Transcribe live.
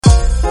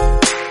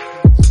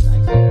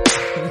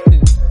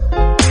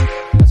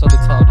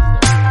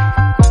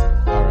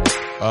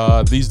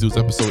These Dudes,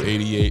 episode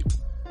 88.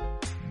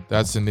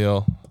 That's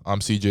Anil. I'm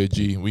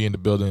CJG. We in the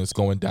building. It's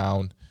going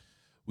down.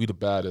 We the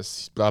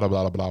baddest. Blah, blah,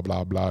 blah, blah,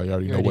 blah, blah. You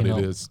already know what it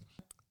is.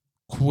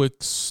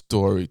 Quick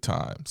story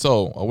time.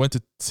 So I went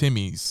to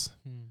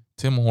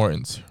Tim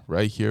Hortons,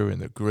 right here in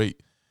the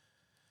great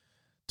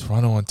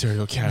Toronto,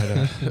 Ontario,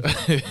 Canada.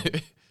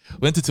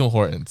 Went to Tim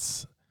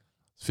Hortons.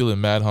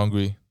 Feeling mad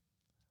hungry.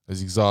 I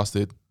was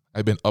exhausted.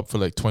 I've been up for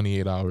like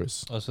 28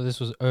 hours. Oh, so this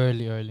was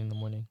early in the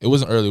morning. It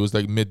wasn't early. It was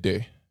like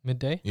midday.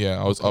 Midday? Yeah,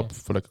 I was up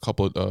for like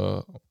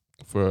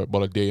for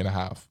about a day and a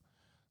half.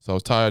 So I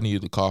was tired. I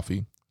needed the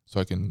coffee so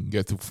I can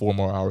get through 4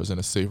 more hours and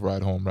a safe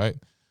ride home, right?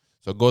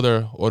 So I go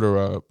there, order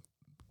a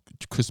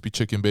crispy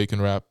chicken bacon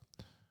wrap,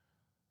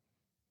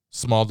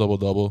 small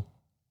double,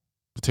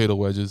 potato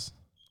wedges.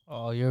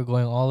 Oh, you're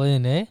going all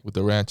in, eh? With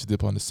the ranch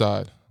dip on the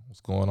side. I was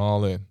going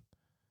all in.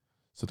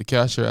 So the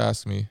cashier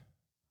asked me,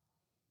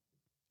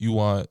 "You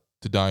want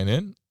to dine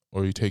in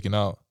or are you taking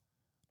out?"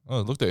 I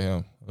looked at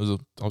him. I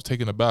was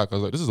taken aback. I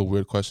was like, this is a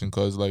weird question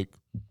because, like,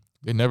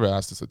 they never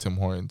asked this at Tim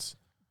Hortons.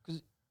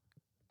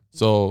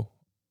 So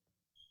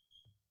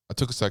I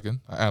took a second.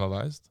 I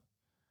analyzed.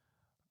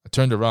 I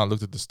turned around,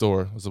 looked at the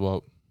store. It was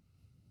about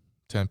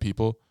 10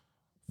 people,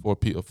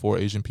 4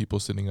 Asian people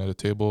sitting at a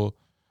table,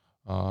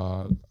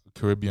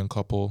 Caribbean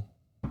couple,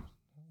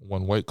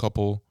 1 white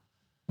couple,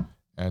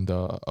 and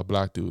a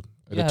black dude.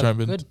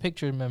 Good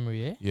picture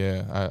memory, eh?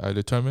 Yeah, I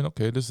determined,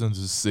 okay, this is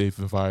a safe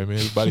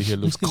environment. Everybody here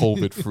looks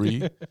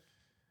COVID-free.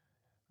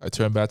 I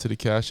turned back to the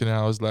cashier and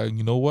I was like,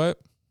 you know what?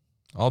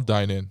 I'll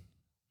dine in.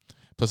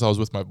 Plus, I was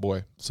with my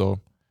boy. So,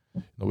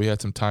 we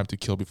had some time to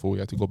kill before we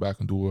had to go back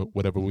and do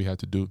whatever we had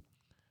to do.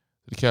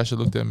 The cashier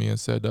looked at me and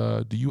said,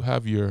 do you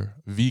have your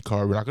V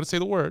card? We're not going to say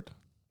the word,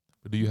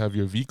 but do you have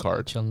your V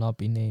card? It shall not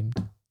be named.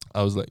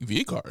 I was like,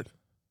 V card?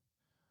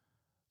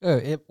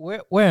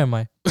 Where am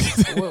I?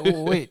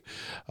 Wait.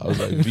 I was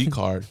like, V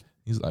card.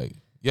 He's like,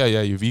 yeah,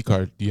 your V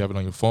card. Do you have it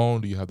on your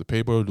phone? Do you have the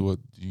paper? Do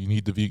you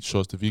need the V?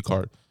 Show us the V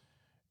card.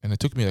 And it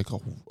took me like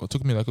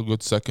a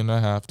good second and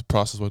a half to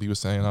process what he was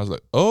saying. I was like,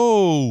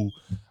 oh.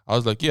 I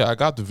was like, yeah, I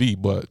got the V,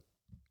 but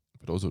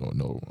for those who don't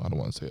know, I don't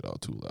want to say it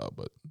out too loud,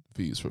 but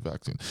V is for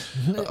vaccine.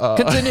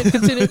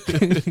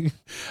 Continue.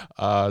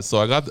 So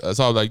I was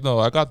like, no,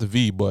 I got the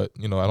V, but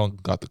I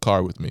don't got the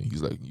card with me.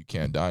 He's like, you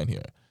can't dine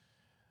here.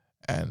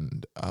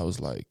 And I was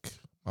like,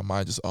 my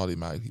mind just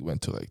automatically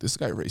went to like, this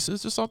guy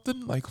racist or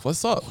something? Like,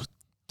 what's up?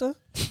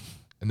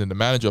 And then the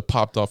manager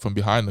popped off from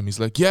behind him. He's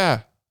like,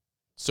 yeah,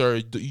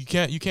 sir, you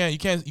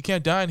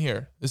can't dine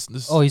here.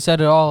 This. Oh, he said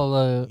it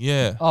all.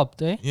 Yeah.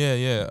 Up, eh?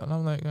 Yeah. And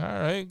I'm like, all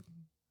right,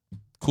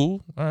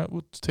 cool. All right,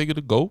 we'll take it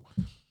to go.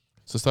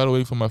 So I started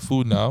waiting for my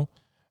food now.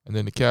 And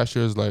then the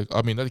cashier is like,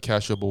 not the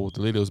cashier, but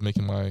the lady that was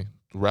making my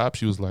wrap,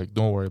 she was like,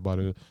 don't worry about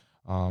it.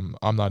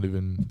 I'm not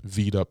even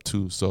V'd up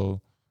too, so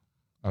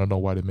I don't know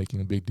why they're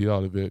making a big deal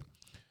out of it.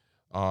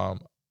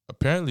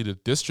 Apparently, the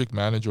district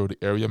manager or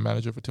the area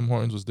manager for Tim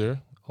Hortons was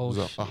there. He was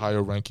a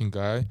higher ranking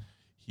guy.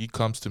 He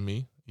comes to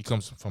me. He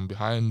comes from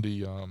behind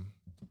the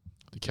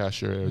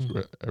cashier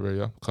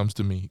area. Comes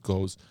to me. He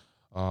goes,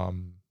 "I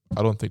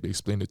don't think they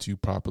explained it to you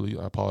properly.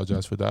 I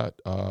apologize for that.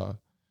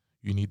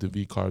 You need the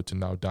V card to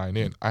now dine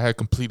in." I had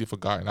completely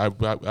forgotten. I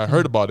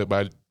heard about it,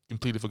 but I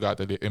completely forgot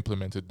that they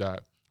implemented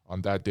that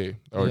on that day,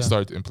 or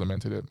started to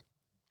implement it.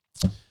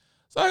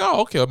 It's like,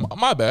 oh, okay,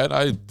 my bad.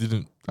 I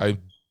didn't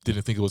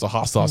think it was a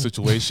hostile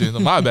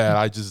situation. My bad.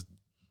 I just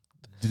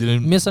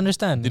didn't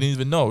misunderstand. Didn't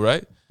even know,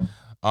 right?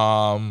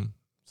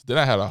 So then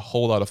I had a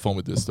whole lot of fun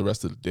with this the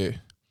rest of the day.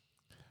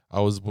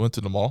 Went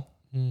to the mall,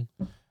 and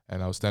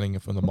I was standing in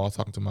front of the mall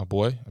talking to my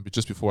boy. And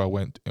just before I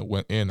went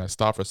in, I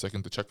stopped for a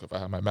second to check if I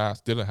had my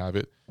mask. Didn't have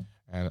it,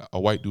 and a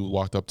white dude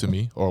walked up to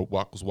me, or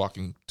was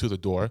walking to the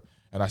door.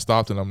 And I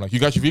stopped, and I'm like, "You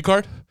got your V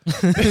card?"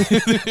 And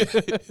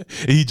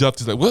he jumped.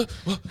 He's like, "What?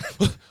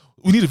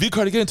 We need a V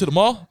card to get into the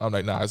mall?" I'm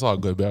like, "Nah, it's all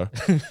good, bro."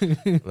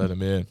 Let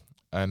him in,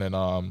 and then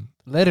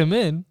let him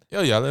in.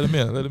 Yeah, let him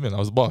in. I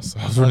was the boss.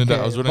 I was running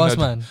that. I was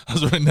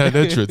running that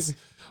entrance.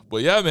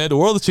 But yeah, man, the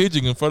world is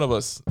changing in front of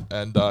us,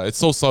 and it's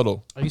so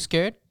subtle. Are you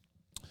scared?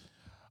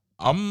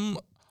 I'm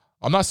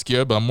not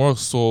scared, but I'm more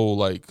so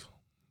like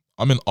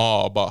I'm in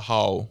awe about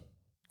how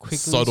quickly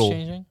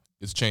subtle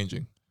it's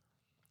changing.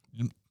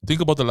 Think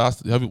about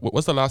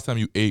what's the last time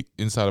you ate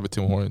inside of a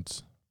Tim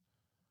Hortons?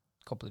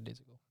 A couple of days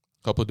ago.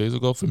 Couple of days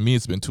ago? For me,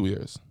 it's been 2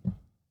 years.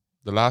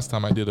 The last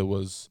time I did it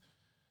was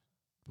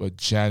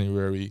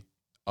January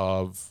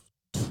of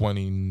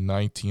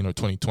 2019 or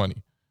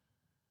 2020.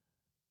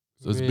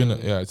 So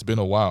it's been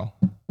a while.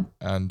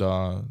 And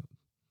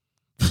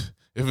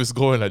if it's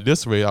going at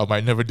this rate, I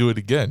might never do it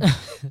again.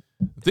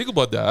 Think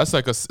about that. That's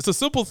like it's a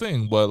simple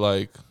thing, but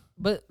like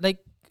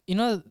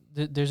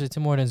there's a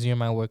Tim Hortons near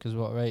my work as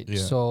well, right? Yeah.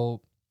 So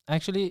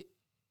actually,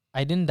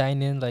 I didn't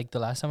dine in like the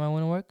last time I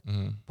went to work,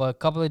 but a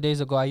couple of days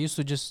ago, I used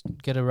to just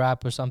get a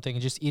wrap or something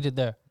and just eat it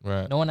there.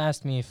 Right. No one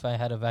asked me if I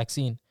had a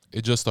vaccine.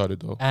 It just started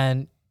though.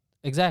 And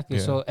exactly.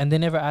 Yeah. So, and they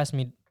never asked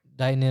me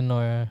dine in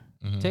or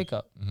take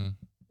up.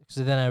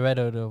 So then I read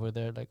it over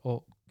there like,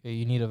 oh, okay,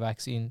 you need a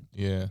vaccine.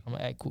 Yeah. I'm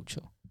like, cool,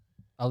 chill.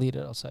 I'll eat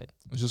it outside.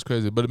 It's just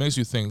crazy, but it makes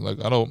you think. Like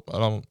I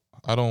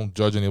don't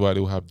judge anybody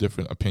who have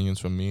different opinions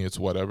from me. It's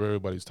whatever.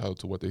 Everybody's entitled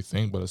to what they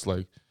think, but it's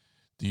like,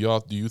 do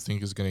you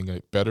think it's gonna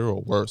get better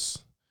or worse?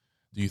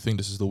 Do you think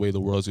this is the way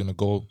the world's gonna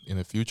go in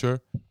the future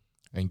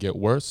and get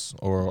worse,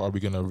 or are we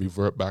gonna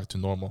revert back to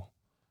normal?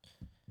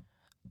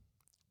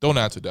 Don't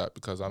answer that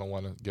because I don't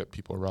want to get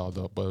people riled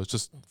up, but it's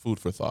just food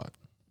for thought.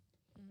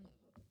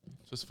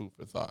 Just food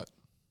for thought.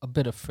 A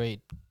bit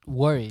afraid,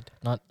 worried,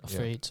 not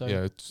afraid. Yeah. Sorry,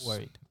 Yeah, it's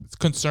worried. It's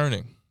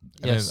concerning,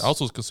 and Yes. then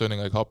also it's concerning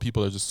like how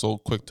people are just so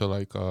quick to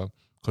like conform.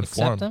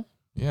 Accept them.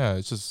 Yeah,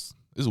 it's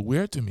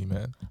weird to me,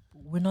 man.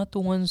 We're not the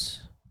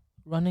ones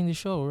running the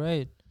show,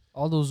 right?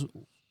 All those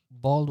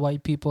bald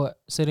white people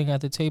sitting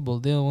at the table,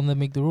 they're the one that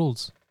make the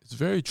rules. It's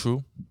very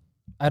true.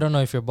 I don't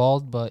know if you're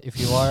bald, but if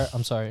you are,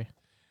 I'm sorry.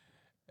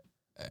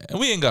 And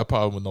we ain't got a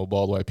problem with no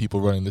bald white people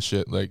running the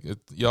shit. Like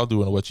y'all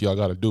doing what y'all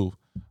gotta do.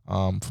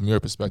 From your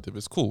perspective,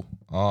 it's cool.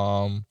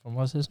 From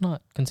us, it's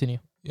not. Continue.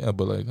 Yeah,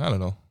 but like I don't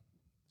know,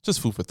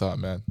 just food for thought,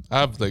 man. I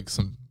have like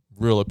some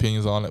real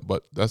opinions on it,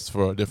 but that's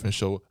for a different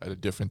show at a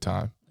different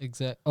time.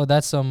 Exact. Oh,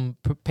 that's some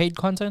paid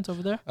content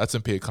over there. That's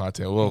some paid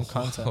content. Well,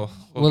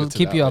 We'll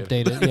keep you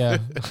updated. Yeah.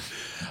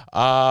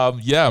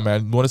 Yeah,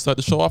 man. You want to start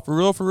the show off for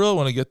real? For real?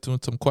 Want to get to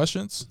some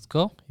questions? Let's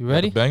go. You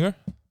ready? Banger.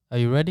 Are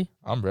you ready?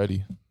 I'm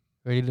ready.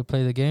 Ready to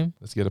play the game?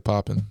 Let's get it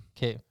popping.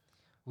 Okay.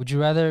 Would you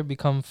rather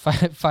become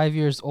 5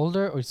 years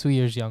older or 2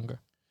 years younger?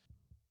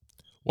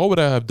 What would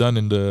I have done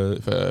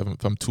if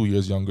I'm 2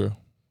 years younger?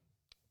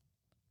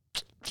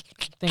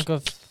 Think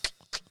of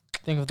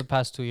the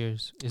past 2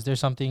 years. Is there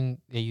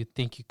something that you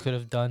think you could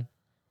have done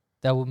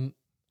that would?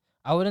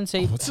 I wouldn't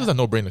say. This is a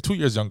no-brainer. 2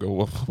 years younger.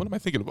 What am I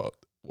thinking about?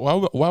 Why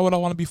would I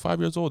want to be 5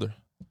 years older?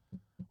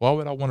 Why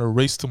would I want to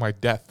race to my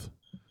death?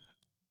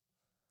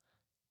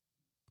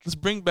 Let's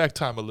bring back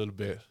time a little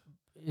bit.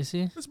 You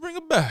see? Let's bring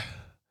it back.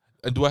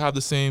 And do I have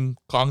the same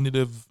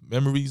cognitive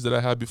memories that I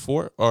had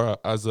before, or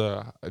as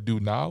I do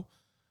now?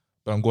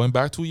 But I'm going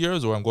back 2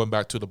 years, or I'm going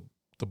back to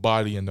the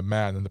body and the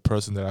man and the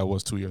person that I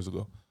was 2 years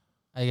ago.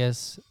 I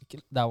guess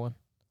that one.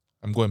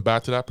 I'm going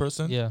back to that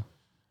person. Yeah.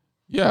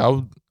 Yeah. I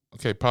would.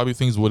 Okay. Probably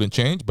things wouldn't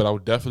change, but I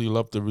would definitely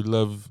love to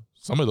relive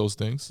some of those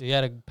things. So you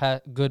had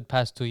a good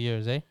past 2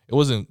 years, eh? It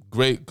wasn't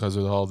great because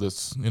of all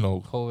this,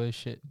 COVID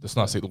shit. Let's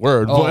not say the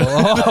word.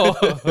 Oh.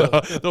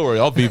 But don't worry,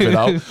 I'll beep it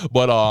out.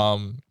 But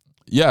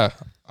yeah,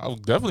 I'll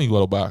definitely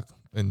go back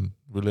and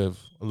relive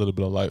a little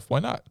bit of life. Why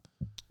not?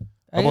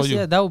 I guess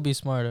yeah, that would be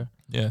smarter.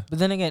 Yeah. But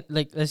then again,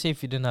 like let's say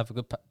if you didn't have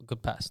a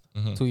good past,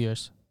 2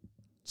 years,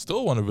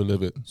 still want to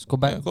relive it. Just go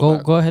back. Yeah, go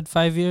back. Go ahead.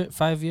 5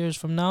 years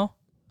from now.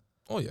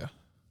 Oh yeah.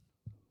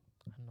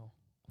 I don't know.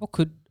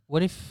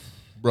 What if?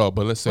 Bro,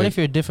 but let's say. What if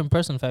you're a different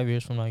person 5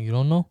 years from now? You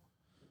don't know.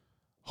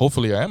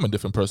 Hopefully, I am a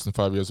different person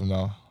 5 years from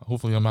now.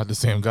 Hopefully, I'm not the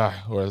same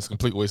guy, or it's a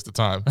complete waste of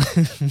time.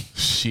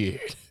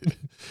 Shit.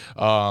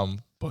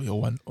 But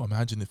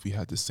imagine if we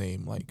had the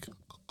same like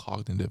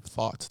cognitive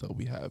thoughts that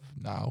we have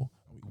now.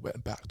 We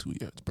went back 2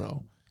 years,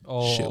 bro.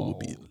 Oh. Shit would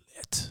be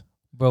lit.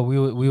 Bro,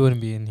 we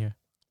wouldn't be in here.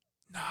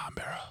 Nah,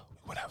 bro.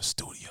 We would have a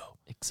studio.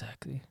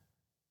 Exactly.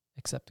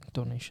 Accepting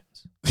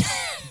donations.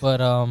 But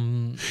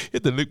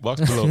hit the link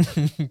box below.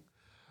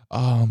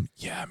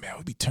 Yeah, man,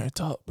 we'd be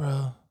turned up,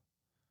 bro.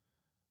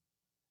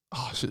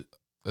 Oh shit.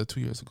 2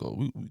 years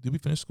ago. Did we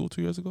finish school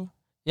 2 years ago?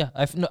 Yeah,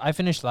 I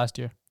finished last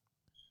year.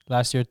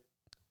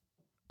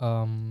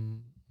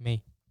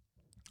 May.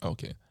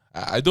 Okay.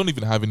 I don't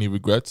even have any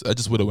regrets. I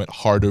just would have went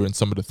harder in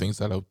some of the things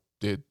that I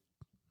did.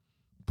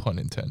 Pun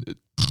intended.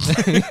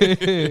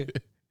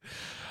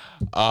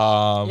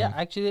 Yeah,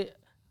 actually,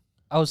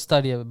 I would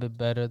study a bit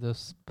better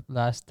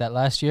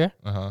last year.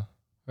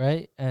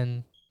 Right?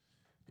 And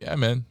yeah,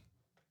 man.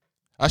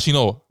 Actually,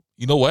 no.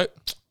 You know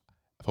what?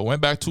 If I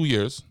went back 2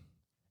 years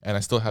and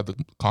I still had the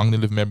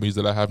cognitive memories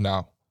that I have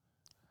now,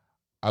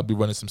 I'd be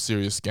running some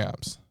serious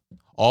scams.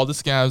 All the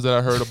scams that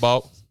I heard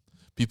about,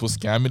 people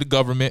scamming the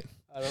government,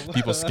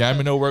 people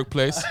scamming their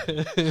workplace,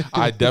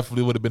 I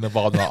definitely would have been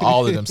involved in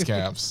all of them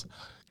scams.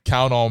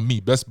 Count on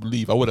me. Best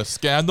believe I would have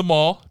scammed them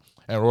all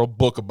and wrote a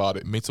book about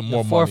it. Made some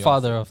more money.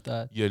 Forefather of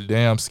that. Yeah,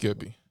 damn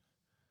Skippy.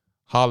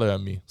 Holler at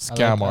me.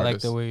 Scam artist. I like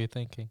the way you're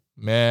thinking.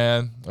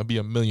 Man, I'd be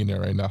a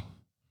millionaire right now.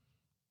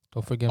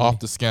 Don't forget Off me.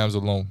 the scams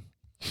alone.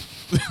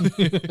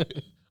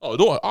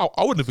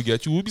 I wouldn't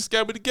forget you. We'd be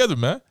scamming together,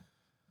 man.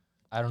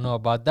 I don't know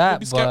about that,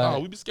 we'd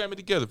be scamming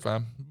together,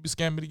 fam. We'd be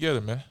scamming together,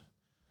 man.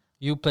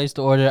 You place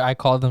the order, I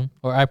call them.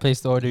 Or I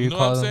place the order, you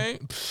call them. You know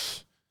what I'm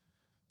saying?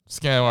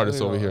 Scam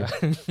artist over here.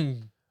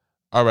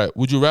 All right.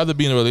 Would you rather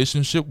be in a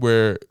relationship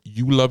where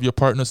you love your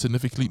partner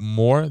significantly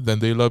more than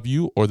they love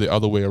you, or the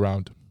other way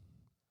around?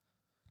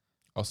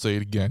 I'll say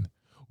it again.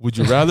 Would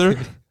you rather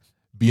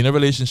be in a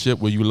relationship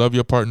where you love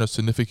your partner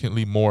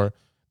significantly more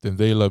than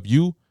they love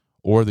you,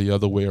 or the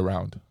other way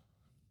around?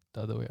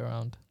 The other way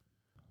around.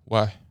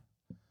 Why?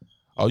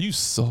 Oh, you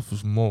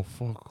selfish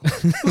motherfucker.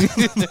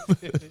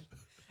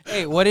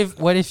 Hey, what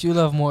if you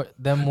love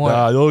them more?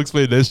 Nah, don't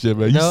explain that shit,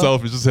 man. You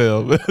selfish as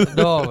hell.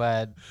 No,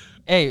 man.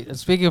 Hey,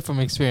 speaking from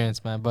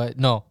experience, man, but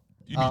no.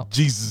 You need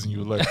Jesus in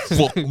your life.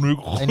 Fuck,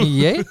 nigga. Any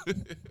yay?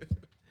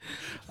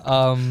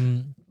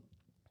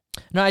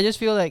 No, I just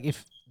feel like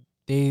if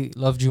they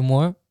loved you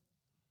more,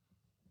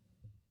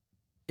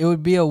 it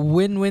would be a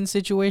win-win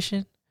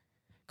situation.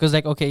 Cause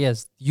like, okay,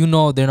 yes, you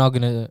know they're not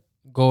gonna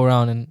go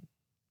around and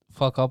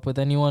fuck up with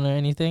anyone or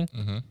anything,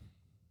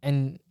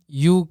 and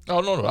you.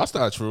 Oh no, that's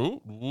not true.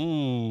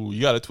 Ooh,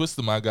 you got to twist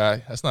it, my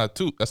guy. That's not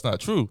true. That's not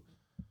true.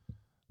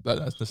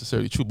 That's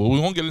necessarily true, but we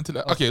won't get into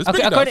that. Okay, let's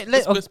break it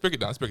down. Let's break it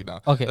down. Let's break it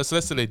down. Okay, let's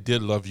say they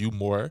did love you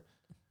more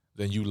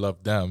than you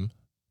love them.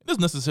 It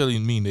doesn't necessarily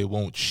mean they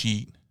won't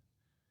cheat.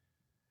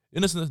 It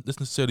doesn't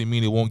necessarily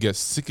mean they won't get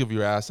sick of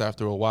your ass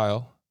after a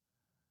while.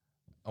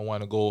 I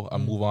want to go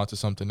and move on to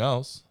something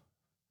else.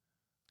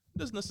 It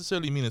doesn't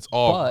necessarily mean it's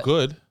all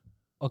good.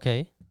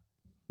 Okay.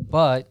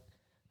 But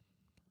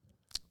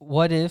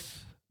what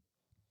if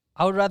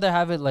I would rather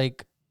have it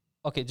like,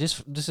 okay,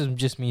 this is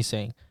just me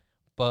saying,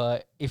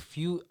 but if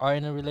you are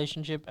in a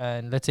relationship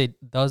and let's say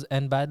it does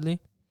end badly,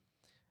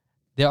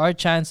 there are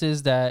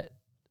chances that,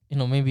 you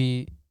know,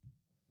 maybe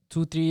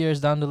 2-3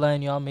 years down the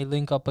line, y'all may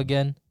link up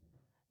again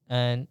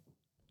and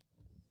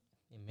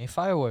it may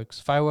fireworks.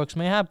 Fireworks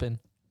may happen.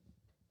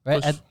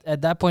 Right?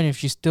 At that point, if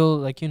she's still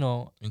like, you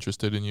know,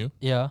 interested in you.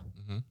 Yeah.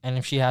 And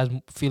if she has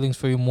feelings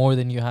for you more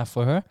than you have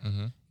for her,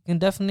 it can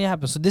definitely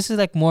happen. So this is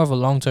like more of a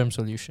long-term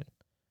solution.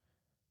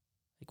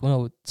 Like, you know,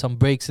 with some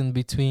breaks in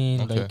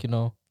between, like, you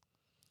know,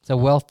 it's a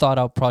well thought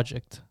out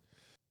project.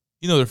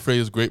 You know the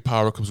phrase, great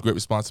power comes great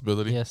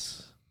responsibility.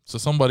 Yes. So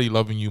somebody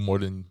loving you more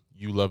than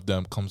you love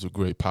them comes with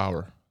great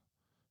power,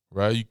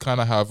 right? You kind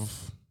of have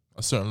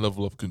a certain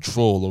level of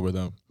control over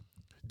them.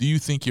 Do you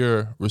think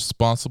you're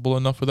responsible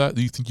enough for that?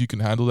 Do you think you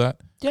can handle that?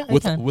 Yeah, I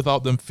can.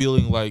 Without them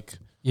feeling like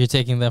you're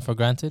taking them for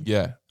granted?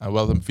 Yeah, and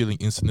without them feeling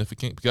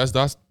insignificant, because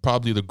that's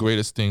probably the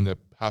greatest thing that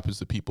happens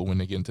to people when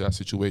they get into that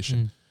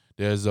situation.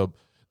 There's a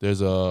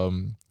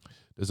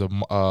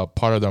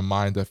part of their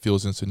mind that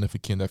feels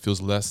insignificant, that feels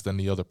less than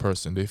the other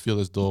person. They feel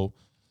as though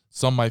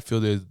some might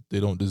feel that they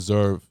don't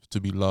deserve to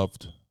be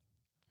loved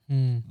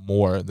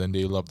more than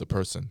they love the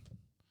person.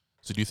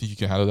 So do you think you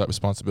can handle that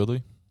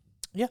responsibility?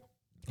 Yeah.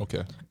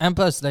 Okay. And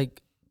plus,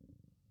 like,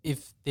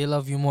 if they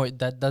love you more,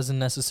 that doesn't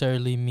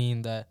necessarily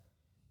mean that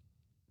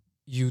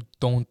you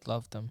don't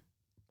love them.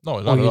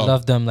 No, not or you at all.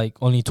 love them like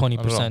only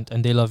 20%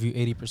 and they love you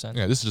 80%.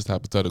 Yeah, this is just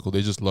hypothetical.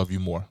 They just love you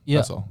more. Yeah.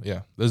 That's all.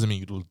 Yeah. Doesn't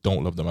mean you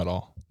don't love them at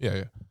all. Yeah,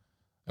 yeah.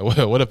 And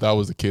what if that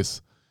was the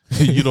case?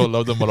 You don't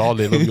love them at all.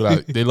 They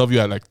love you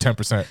at like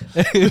 10%.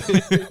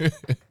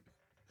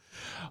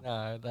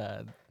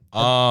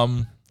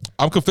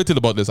 I'm conflicted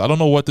about this. I don't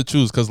know what to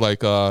choose because,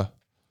 like,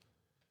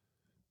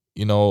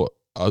 you know,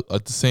 at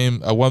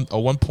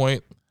one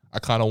point, I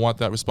kind of want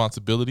that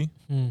responsibility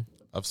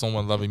of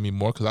someone loving me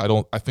more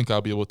because I think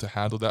I'll be able to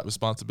handle that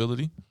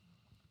responsibility.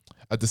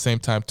 At the same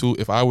time, too,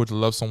 if I were to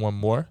love someone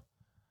more,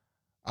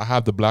 I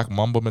have the Black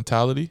Mamba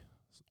mentality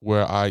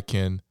where I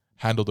can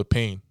handle the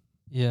pain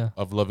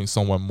of loving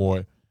someone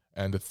more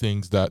and the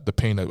pain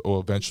that will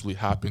eventually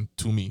happen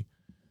to me.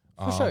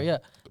 For sure, yeah.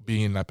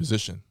 Being in that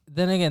position.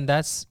 Then again,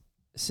 that's...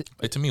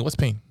 to me, what's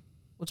pain?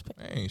 What's pain?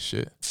 Ain't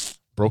shit.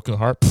 Broken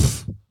heart.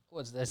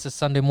 It's a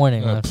Sunday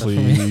morning.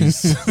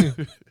 Please.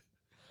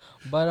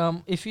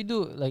 But if you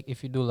do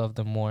love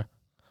them more,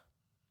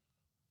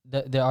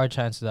 there are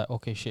chances that,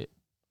 okay, shit,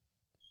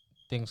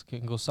 things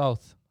can go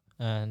south.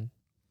 And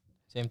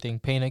same thing,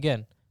 pain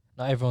again.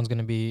 Not everyone's going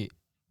to be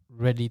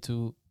ready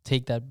to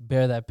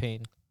bear that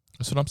pain.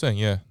 That's what I'm saying,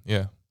 yeah.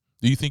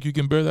 Do you think you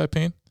can bear that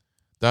pain?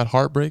 That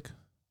heartbreak?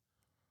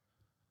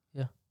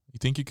 Yeah. You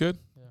think you could?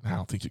 Yeah. I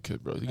don't think you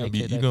could, bro. You're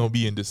gonna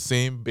be in the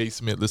same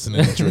basement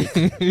listening to Drake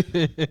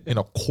in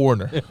a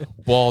corner,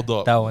 balled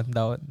up. That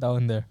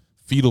one there.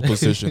 Fetal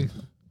position.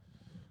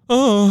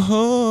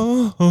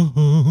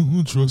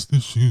 Trust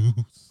issues.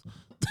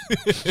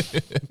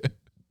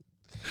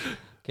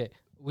 Okay.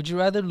 Would you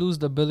rather lose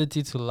the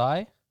ability to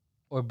lie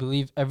or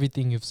believe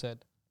everything you've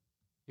said?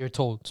 You're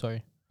told,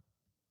 sorry.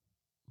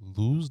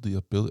 Lose the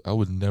ability. I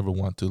would never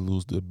want to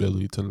lose the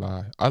ability to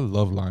lie. I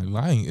love lying.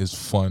 Lying is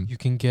fun. You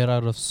can get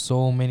out of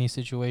so many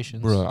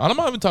situations. Bro, I'm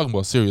not even talking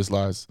about serious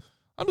lies.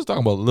 I'm just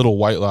talking about little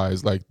white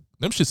lies. Like,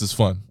 them shits is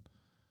fun.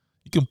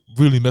 You can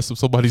really mess up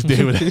somebody's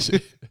day with that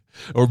shit.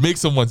 Or make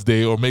someone's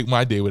day, or make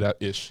my day with that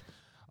ish.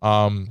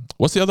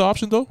 What's the other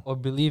option, though? Or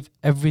believe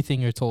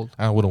everything you're told.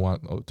 I wouldn't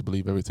want to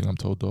believe everything I'm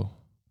told, though.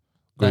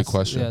 Great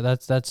question. Yeah,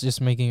 that's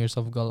just making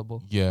yourself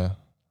gullible. Yeah.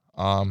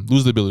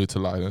 Lose the ability to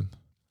lie, then.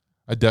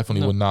 I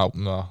definitely would not.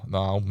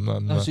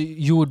 No. So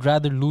you would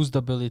rather lose the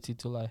ability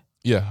to lie?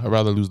 Yeah, I'd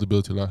rather lose the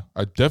ability to lie.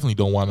 I definitely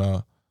don't want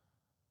to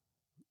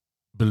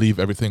believe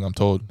everything I'm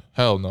told.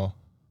 Hell no.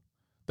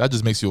 That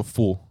just makes you a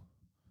fool.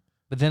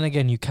 But then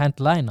again, you can't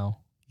lie now.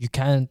 You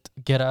can't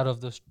get out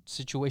of the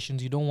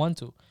situations you don't want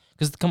to.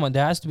 Because, come on,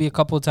 there has to be a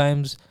couple of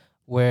times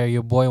where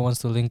your boy wants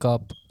to link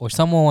up or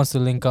someone wants to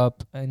link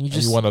up and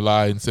you want to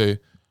lie and say,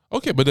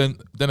 okay, but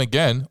then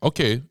again,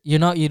 okay. You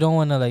don't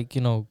want to, like,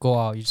 go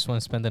out. You just want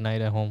to spend the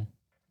night at home.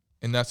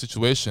 In that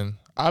situation,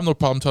 I have no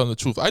problem telling the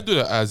truth. I do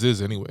that as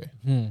is anyway.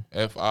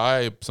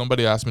 If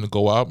somebody asks me to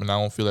go out and I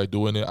don't feel like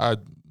doing it, I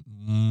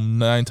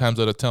 9 times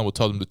out of 10 will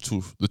tell them the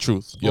truth. The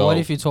truth. But what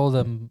if you told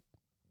them,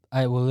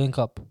 "I will link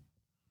up,"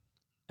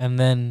 and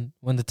then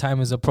when the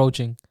time is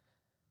approaching,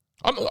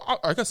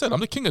 like I said, I'm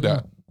the king of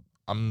that.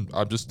 I'm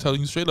just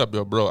telling you straight up,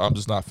 yo, bro. I'm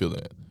just not feeling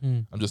it.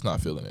 I'm just not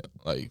feeling it.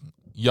 Like,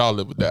 y'all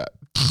live with that.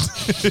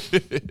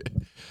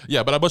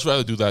 Yeah, but I'd much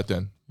rather do that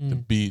than to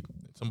be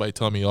somebody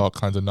telling me all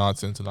kinds of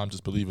nonsense and I'm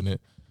just believing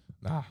it.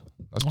 Nah,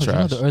 that's trash. You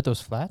know the Earth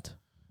was flat?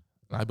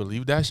 I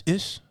believe that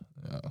ish.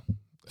 Yeah.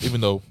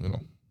 Even though,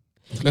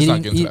 let's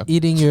not get into that.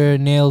 Eating your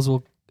nails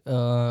will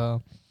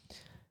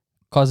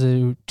cause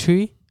a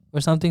tree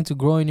or something to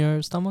grow in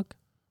your stomach.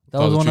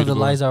 That was one of the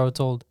lies I was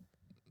told.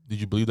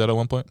 Did you believe that at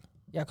one point?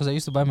 Yeah, because I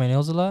used to bite my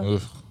nails a lot.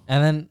 Ugh.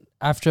 And then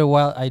after a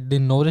while, I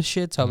didn't notice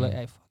shit. So I'm like,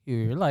 hey, fuck you,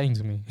 you're lying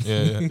to me.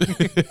 Yeah.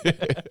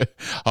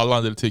 How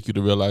long did it take you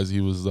to realize he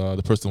was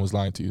the person was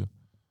lying to you?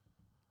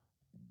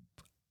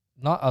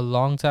 Not a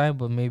long time,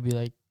 but maybe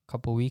like a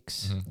couple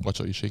weeks. Watch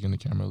out, you're shaking the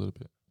camera a little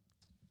bit.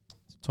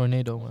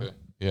 Tornado, man. Okay.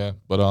 Yeah,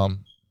 but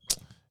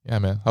yeah,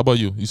 man. How about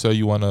you? You say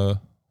you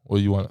wanna, or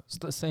you wanna?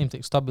 Same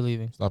thing. Stop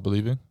believing. Stop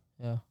believing.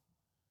 Yeah.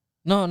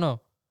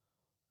 No.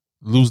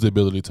 Lose the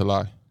ability to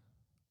lie.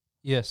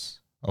 Yes.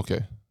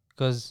 Okay.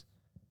 Because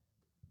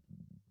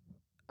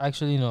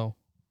actually, no.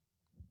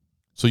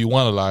 So you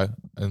want to lie,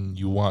 and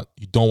you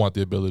don't want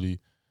the ability.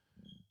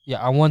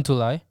 Yeah, I want to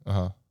lie.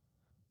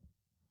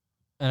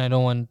 And I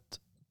don't want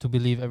to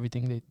believe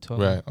everything they told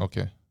me. Right.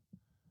 Okay.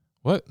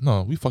 What?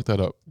 No, we fucked that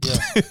up.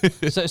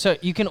 Yeah. so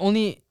you can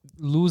only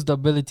lose the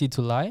ability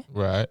to lie.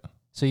 Right.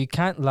 So you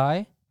can't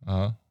lie.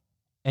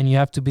 And you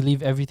have to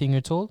believe everything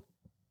you're told.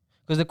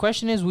 Because the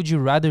question is, would you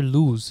rather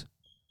lose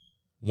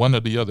one or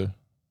the other?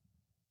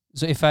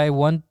 So if I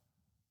want,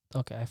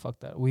 okay, I fucked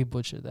that. We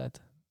butchered that.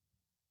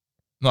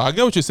 No, I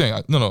get what you're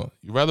saying. No.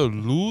 You rather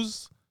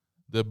lose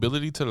the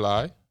ability to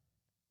lie.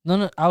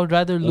 No. I would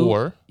rather lose.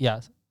 Or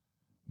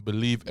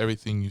believe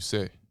everything you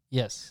say.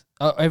 Yes.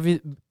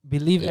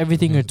 Believe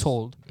everything you're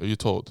told. You're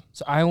told.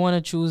 So I want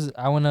to choose.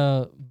 I want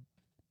to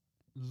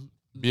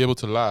be able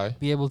to lie.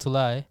 Be able to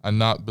lie and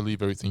not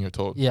believe everything you're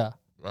told. Yeah.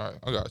 Right.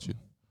 I got you.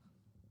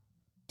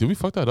 Did we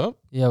fuck that up?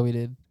 Yeah, we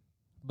did.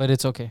 But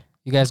it's okay.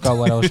 You guys got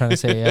what I was trying to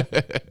say, yeah?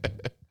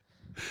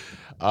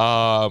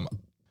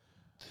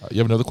 You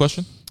have another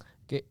question?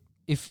 Okay.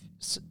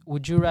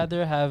 Would you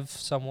rather have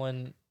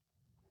someone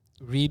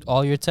read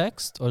all your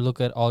text or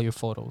look at all your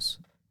photos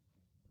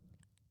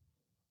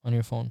on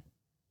your phone?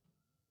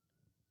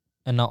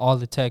 And now all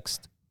the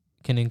text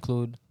can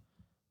include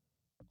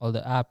all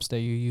the apps that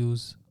you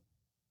use.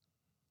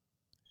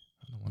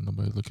 I don't want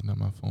nobody looking at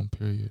my phone,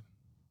 period.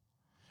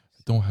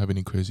 I don't have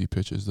any crazy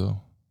pictures,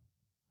 though.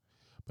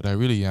 But I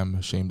really am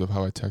ashamed of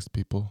how I text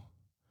people.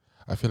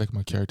 I feel like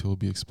my character will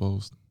be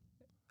exposed.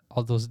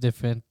 All those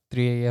different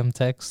 3 a.m.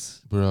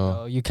 texts.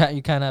 Bro. You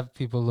can't have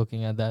people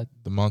looking at that.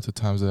 The amount of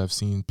times that I've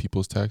seen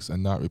people's texts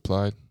and not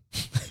replied.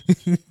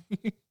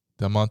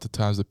 The amount of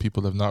times that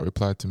people have not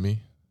replied to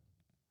me.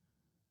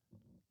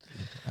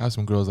 I have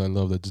some girls I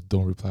love that just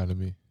don't reply to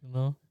me. You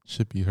know?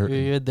 Should be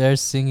hurting. You're there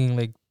singing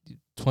like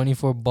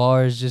 24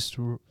 bars just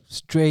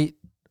straight.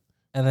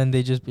 And then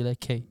they just be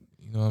like, hey.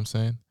 You know what I'm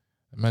saying?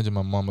 Imagine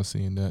my mama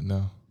seeing that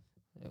now.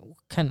 What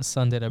kind of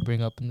son did I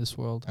bring up in this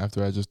world?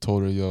 After I just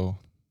told her, yo,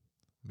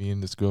 me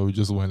and this girl, we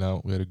just went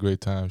out. We had a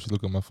great time. She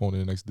looked at my phone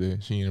the next day.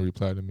 She didn't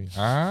reply to me.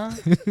 Huh?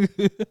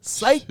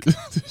 Psych.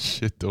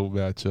 Shit don't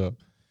match up.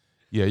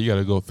 Yeah, you got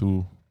to go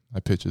through my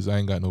pictures. I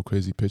ain't got no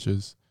crazy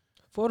pictures.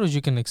 Photos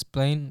you can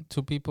explain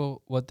to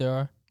people what they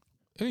are.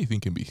 Anything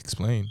can be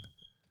explained.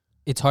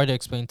 It's hard to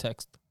explain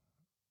text.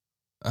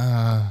 It's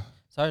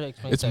hard to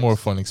explain It's text. more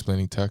fun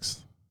explaining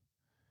text.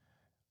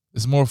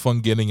 It's more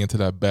fun getting into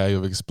that bag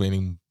of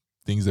explaining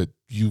things that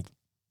you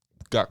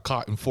got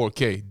caught in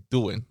 4K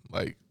doing.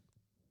 Like,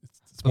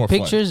 it's more fun.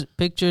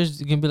 Pictures,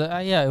 you can be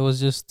like, yeah, it was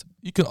just.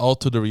 You can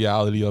alter the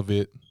reality of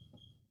it.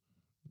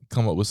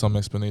 Come up with some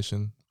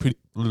explanation. A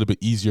little bit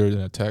easier than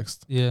a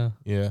text. Yeah.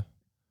 Yeah.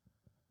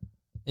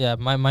 Yeah,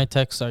 my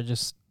texts are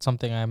just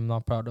something I'm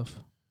not proud of.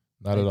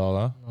 Not at all,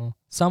 huh? No.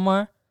 Some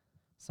are,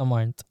 some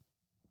aren't.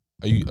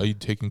 Are you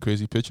taking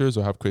crazy pictures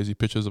or have crazy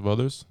pictures of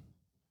others?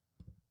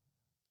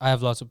 I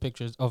have lots of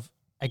pictures of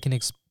I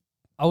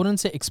wouldn't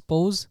say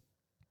expose,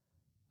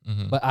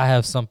 but I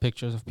have some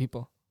pictures of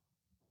people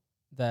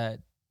that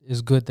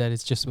is good that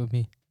it's just with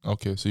me.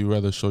 Okay, so you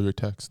rather show your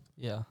text?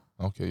 Yeah.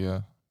 Okay,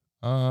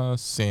 yeah.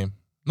 Same.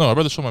 No, I'd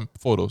rather show my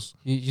photos.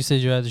 You said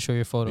you had to show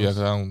your photos. Yeah,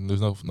 cause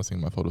there's nothing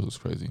in my photos that's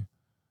crazy.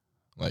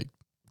 Like,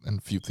 and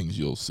a few things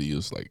you'll see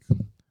is like,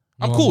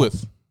 I'm cool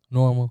with.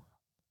 Normal.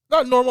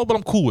 Not normal, but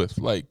I'm cool with.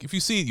 Like, if you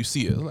see it, you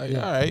see it. Like,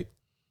 all right.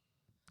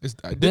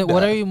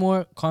 What are you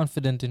more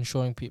confident in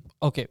showing people?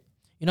 Okay,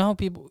 you know how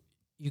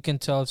you can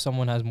tell if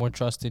someone has more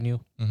trust in you?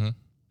 Mm-hmm.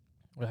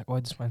 We're like, oh,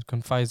 this man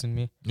confides in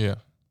me. Yeah.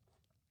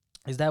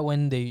 Is that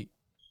when they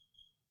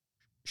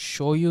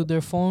show you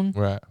their phone?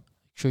 Right.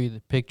 Show you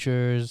the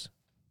pictures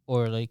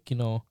or like,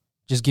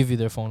 just give you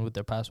their phone with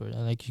their password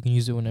and like you can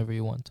use it whenever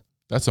you want.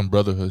 That's some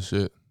brotherhood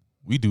shit.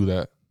 We do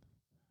that.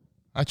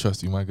 I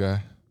trust you, my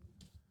guy.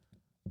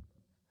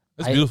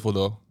 That's beautiful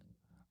though.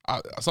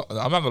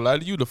 I'm not gonna lie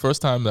to you. The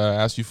first time that I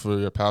asked you for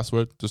your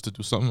password just to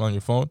do something on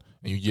your phone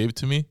and you gave it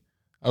to me,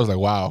 I was like,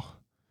 wow.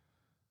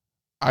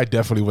 I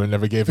definitely would have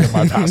never gave him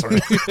my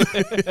password.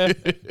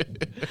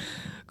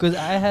 Because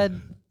I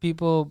had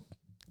people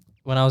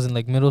when I was in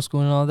like middle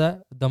school and all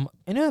that.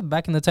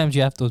 Back in the times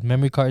you have those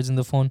memory cards in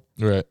the phone.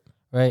 Right.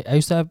 Right.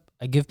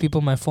 I give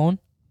people my phone.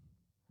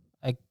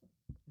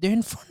 They're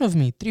in front of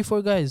me,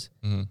 3-4 guys.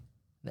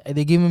 Mm-hmm.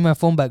 They gave me my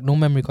phone back, no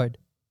memory card.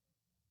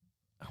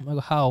 I'm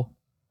like, how?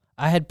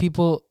 I had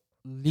people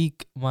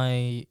leak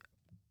my.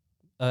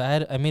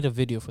 I made a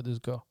video for this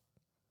girl,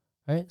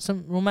 right?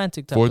 Some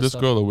romantic type. For of this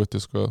stuff. girl or with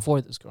this girl?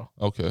 For this girl.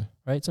 Okay.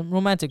 Right, some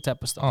romantic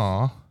type of stuff.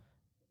 Aw.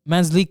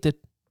 Man's leaked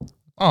it.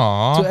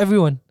 Aw. To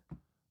everyone.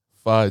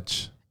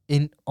 Fudge.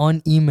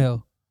 On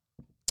email.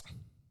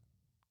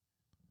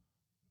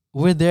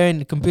 We're there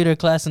in computer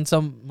class and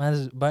some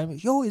man's by me.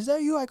 Yo, is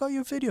that you? I got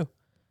your video.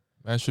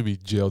 Man should be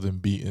jailed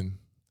and beaten.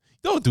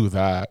 Don't do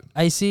that.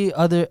 I see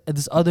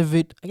this other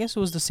vid. I guess it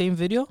was the same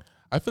video.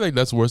 I feel like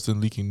that's worse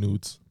than leaking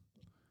nudes.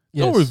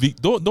 Yes.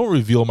 Don't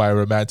reveal my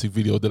romantic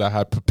video that I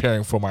had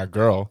preparing for my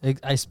girl.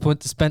 I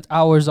spent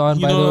hours on.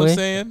 You by know the what way. I'm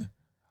saying?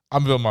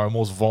 I'm in my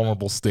most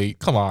vulnerable state.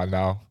 Come on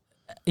now.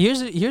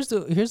 Here's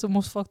the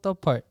most fucked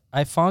up part.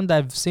 I found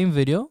that same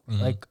video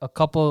like a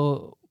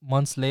couple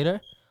months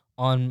later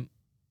on.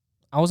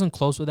 I wasn't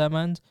close with that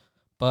man,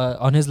 but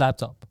on his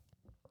laptop,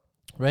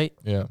 right?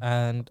 Yeah.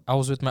 And I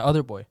was with my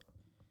other boy.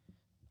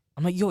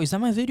 I'm like, yo, is that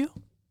my video?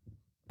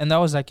 And that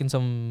was like in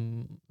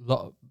some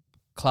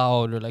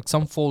cloud or like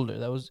some folder.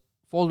 That was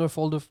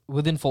folder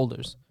within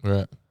folders.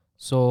 Right.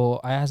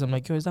 So I asked him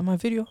like, yo, is that my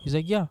video? He's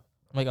like, yeah.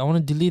 I'm like, I want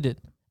to delete it.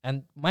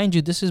 And mind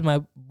you, this is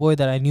my boy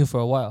that I knew for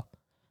a while.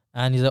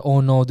 And he's like, oh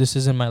no, this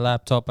isn't my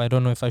laptop. I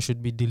don't know if I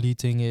should be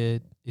deleting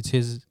it.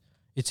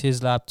 It's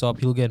his laptop.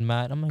 He'll get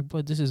mad. I'm like,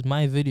 but this is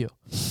my video.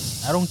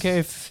 I don't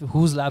care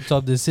whose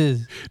laptop this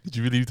is. Did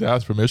you really need to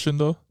ask permission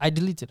though? I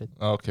deleted it.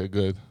 Okay,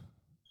 good.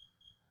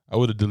 I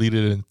would have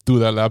deleted it and threw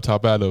that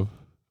laptop at him.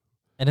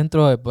 I didn't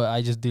throw it, but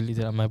I just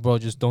deleted it. I'm like, bro,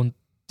 just don't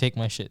take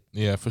my shit.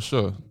 Yeah, for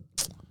sure.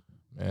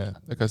 Man,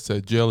 like I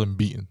said, jail and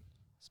beaten.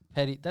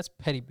 That's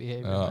petty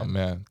behavior. Oh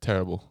man,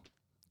 terrible.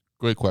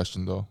 Great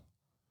question though.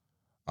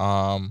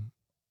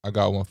 I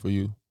got one for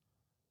you.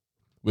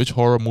 Which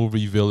horror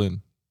movie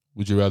villain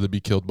would you rather be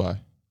killed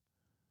by?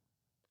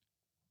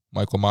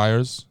 Michael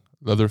Myers,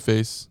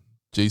 Leatherface,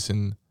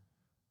 Jason,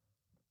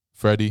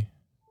 Freddy,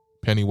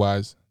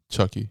 Pennywise,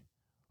 Chucky,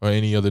 or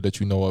any other that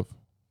you know of?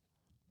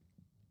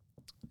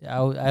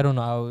 Yeah, I don't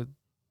know.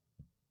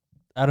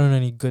 I don't know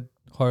any good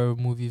horror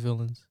movie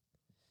villains.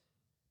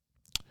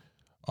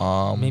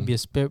 Maybe a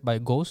Spirit by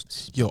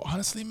Ghosts. Yo,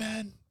 honestly,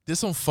 man, there's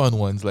some fun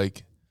ones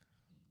like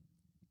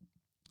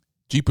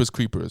Jeepers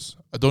Creepers.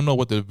 I don't know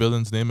what the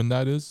villain's name in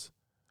that is,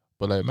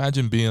 but like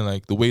imagine being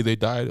like the way they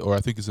died, or I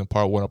think it's in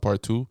part 1 or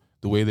part 2,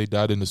 the way they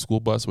died in the school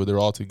bus where they're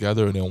all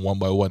together and then one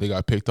by one they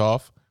got picked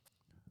off.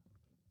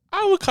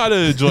 I would kind of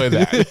enjoy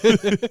that.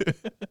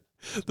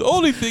 The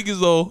only thing is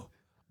though,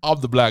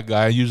 I'm the black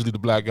guy, and usually the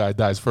black guy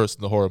dies first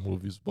in the horror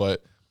movies,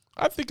 but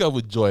I think I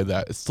would enjoy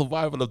that. It's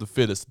survival of the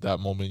fittest at that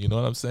moment, you know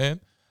what I'm saying?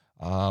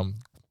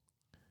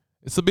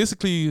 It's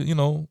basically, you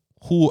know,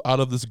 who out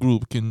of this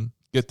group can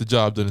get the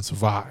job done and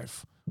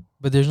survive.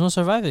 But there's no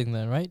surviving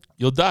then, right?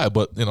 You'll die,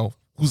 but, you know,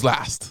 who's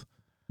last?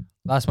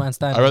 Last man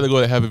standing. I'd rather go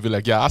to heaven and be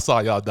like, yeah, I saw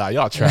y'all die.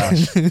 Y'all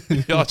trash.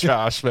 Y'all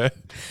trash, man.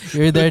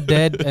 You're there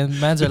dead and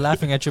mans are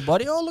laughing at your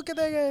body. Oh, look at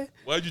that guy.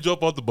 Why'd you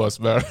jump off the bus,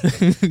 man?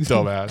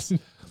 Dumbass.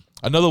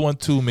 Another one,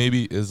 too,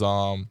 maybe is, you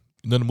know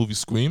the movie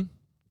Scream?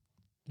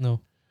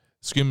 No.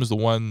 Scream is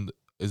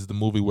the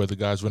movie where the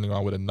guy's running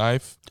around with a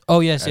knife. Oh,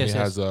 yes, and yes, he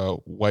has a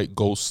white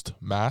ghost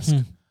mask.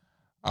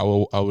 I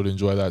would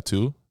enjoy that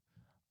too.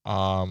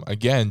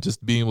 Again,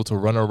 just being able to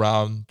run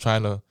around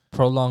trying to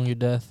prolong your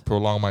death.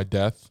 Prolong my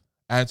death.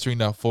 Answering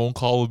that phone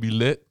call would be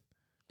lit.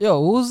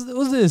 Yo,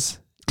 who's this?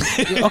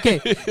 Okay,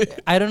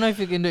 I don't know if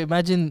you can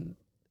imagine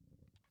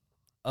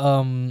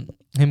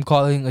him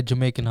calling a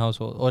Jamaican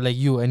household or like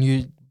you and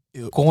you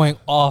going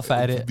off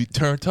at it. Be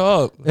turned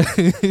up.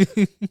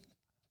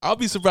 I'll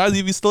be surprised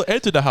if he still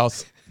entered the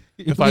house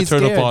if I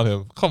turn upon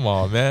him. Come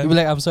on, man. You'd be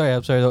like, I'm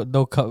sorry,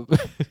 don't come.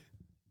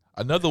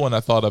 Another one I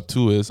thought of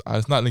too is,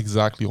 it's not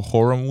exactly a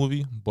horror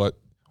movie, but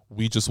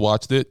we just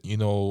watched it. You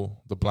know,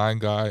 the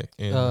blind guy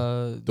in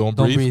Don't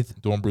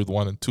Breathe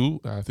 1 and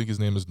 2. I think his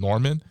name is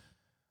Norman.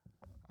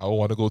 I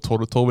want to go toe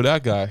to toe with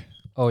that guy.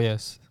 Oh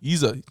yes,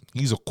 he's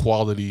a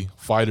quality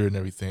fighter and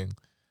everything.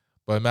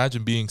 But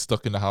imagine being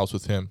stuck in the house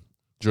with him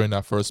during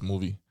that first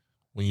movie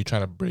when you're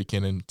trying to break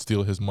in and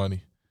steal his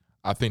money.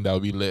 I think that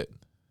would be lit.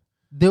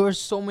 There were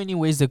so many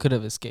ways they could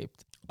have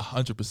escaped.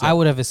 100%. I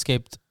would have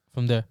escaped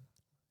from there.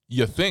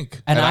 You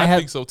think? And I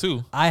think so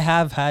too. I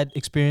have had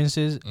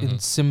experiences in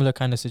similar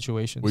kind of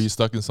situations. Were you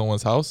stuck in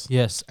someone's house?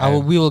 Yes.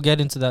 We will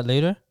get into that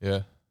later.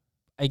 Yeah.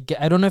 I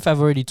don't know if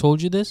I've already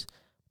told you this,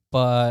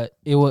 but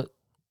it was.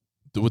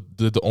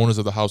 Did the owners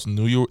of the house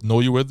know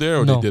you were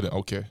there, or No. they didn't?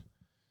 Okay.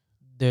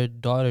 Their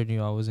daughter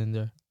knew I was in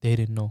there. They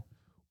didn't know.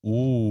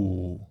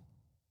 Ooh.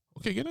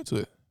 Okay, get into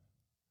it.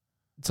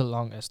 It's a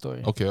long ass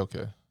story. Okay.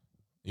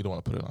 You don't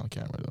want to put it on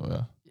camera though,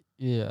 yeah.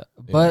 Yeah,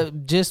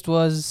 but gist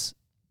was,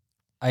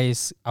 I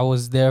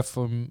was there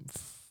for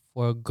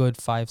a good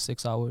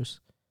 5-6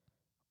 hours,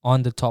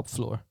 on the top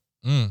floor,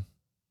 Mm.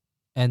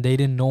 and they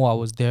didn't know I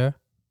was there.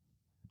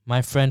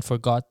 My friend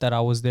forgot that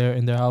I was there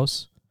in their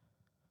house.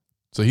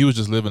 So he was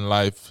just living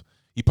life.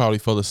 He probably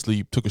fell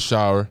asleep, took a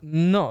shower.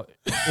 No,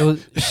 it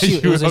was she.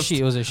 It was a she.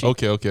 It was a she.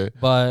 Okay.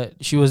 But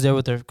she was there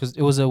with her because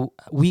it was a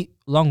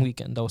long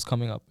weekend that was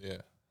coming up.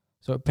 Yeah.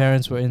 So her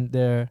parents were in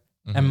there,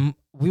 Mhm. and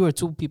we were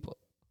 2 people,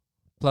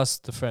 plus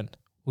the friend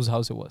whose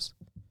house it was.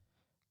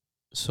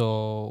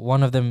 So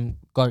one of them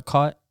got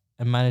caught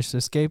and managed to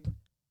escape.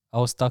 I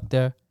was stuck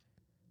there.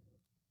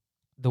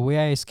 The way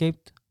I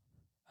escaped,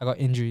 I got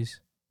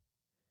injuries.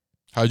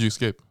 How'd you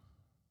escape?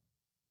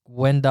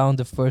 Went down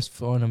the first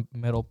floor on a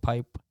metal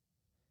pipe.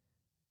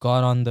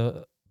 Got on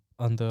the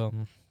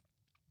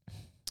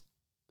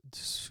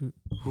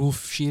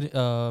roof sheet,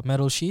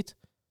 metal sheet.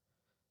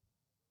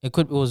 It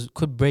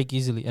could break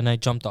easily, and I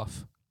jumped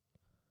off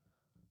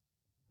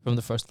from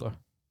the first floor.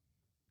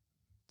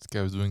 This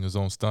guy was doing his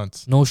own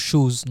stunts. No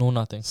shoes, no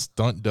nothing.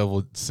 Stunt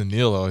devil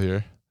Sunil out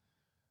here.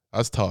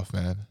 That's tough,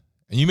 man.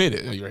 And you made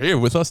it. You're here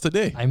with us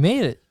today. I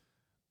made it.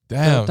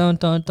 Damn. Dun,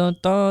 dun, dun,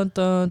 dun,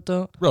 dun,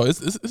 dun. Bro,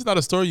 it's not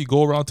a story you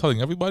go around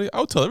telling everybody. I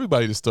would tell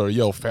everybody the story.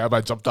 Yo, fam, I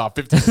jumped off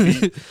 50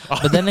 feet.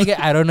 But then again,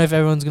 I don't know if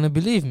everyone's gonna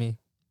believe me.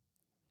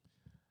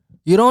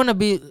 You don't want to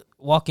be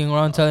walking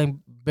around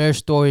telling bare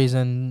stories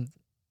and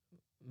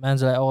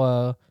man's like,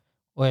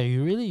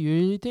 you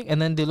really think?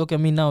 And then they look at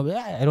me now.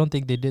 I don't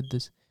think they did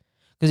this.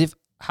 Because if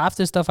half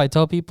the stuff I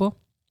tell people,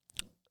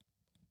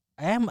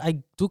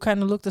 I do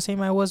kind of look the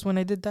same I was when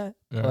I did that.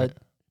 Yeah. But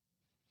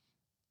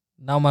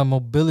now my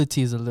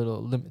mobility is a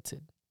little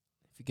limited.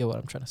 If you get what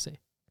I'm trying to say.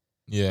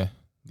 Yeah.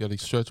 You gotta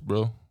stretch,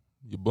 bro.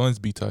 Your buns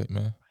be tight,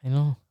 man. I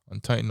know.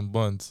 Untighten the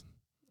buns.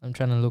 I'm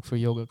trying to look for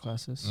yoga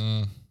classes.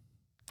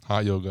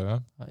 Hot yoga, huh?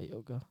 Hot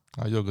yoga.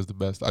 Hot yoga's the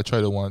best. I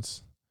tried it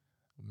once.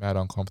 Mad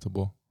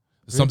uncomfortable.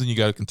 It's Really? something you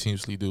gotta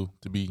continuously do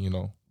to be,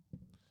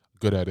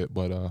 good at it.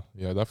 But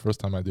yeah, that first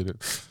time I did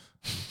it,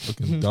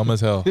 looking dumb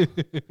as hell.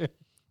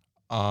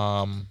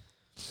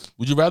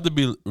 Would you rather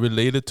be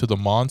related to the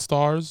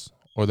Monstars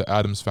or the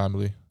Addams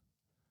Family?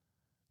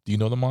 Do you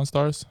know the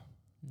Monstars?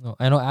 No,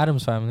 I know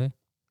Addams Family.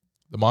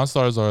 The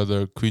Monstars are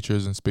the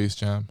creatures in Space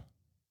Jam,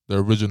 the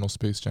original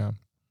Space Jam.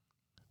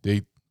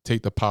 They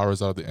take the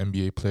powers out of the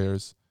NBA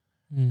players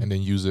and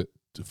then use it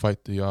to fight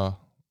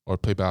or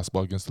play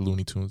basketball against the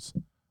Looney Tunes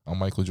on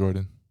Michael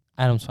Jordan.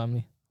 Addams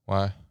Family.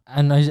 Why?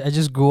 And I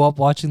just grew up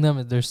watching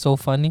them. They're so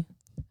funny,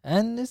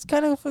 and it's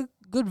kind of a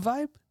good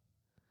vibe.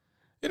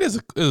 It is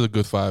a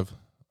good vibe.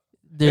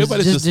 There's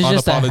Everybody's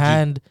just a unapologetic.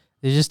 hand.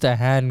 There's just a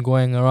hand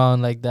going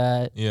around like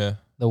that. Yeah.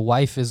 The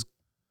wife is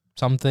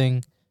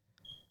something.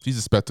 She's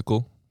a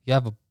spectacle. You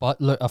have a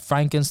butler, a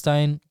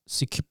Frankenstein,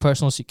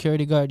 personal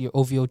security guard. Your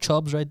OVO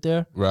Chubbs right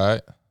there.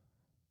 Right.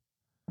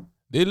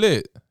 They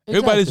lit.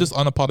 Everybody's just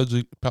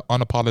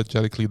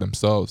unapologetically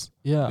themselves.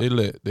 Yeah. They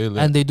lit.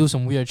 And they do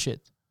some weird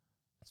shit.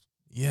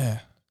 Yeah.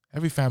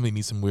 Every family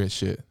needs some weird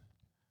shit.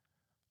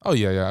 Oh,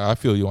 yeah. I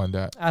feel you on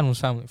that. Addams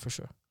Family for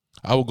sure.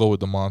 I would go with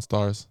the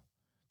Monstars.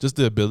 Just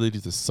the ability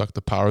to suck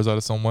the powers out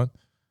of someone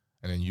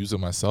and then use it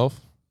myself.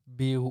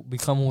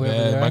 Become whoever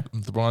they are.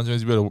 LeBron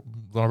James,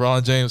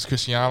 LeBron James,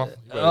 Cristiano.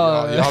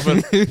 Oh,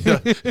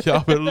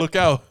 y'all better look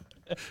out.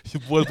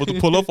 Your boy's about to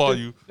pull up on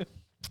you.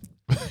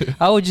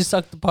 How would you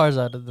suck the powers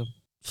out of them?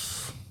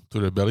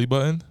 Through their belly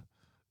button?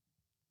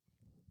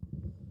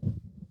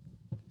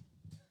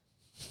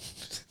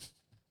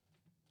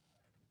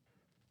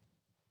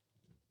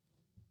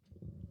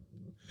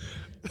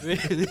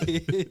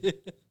 Really?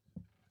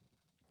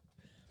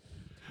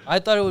 I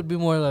thought it would be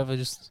more like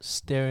just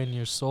stare in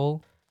your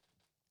soul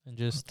and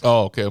just.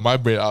 Oh, okay. My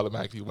brain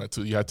automatically went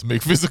to you had to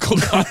make physical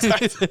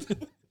contact.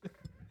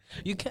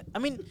 You can. I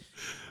mean,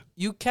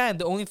 you can.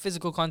 The only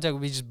physical contact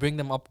would be just bring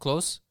them up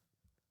close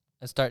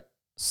and start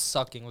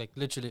sucking, like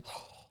literally.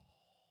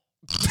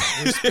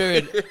 Your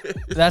spirit.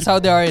 That's how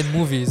they are in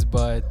movies,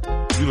 but.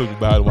 You look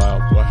bad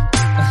wild, boy.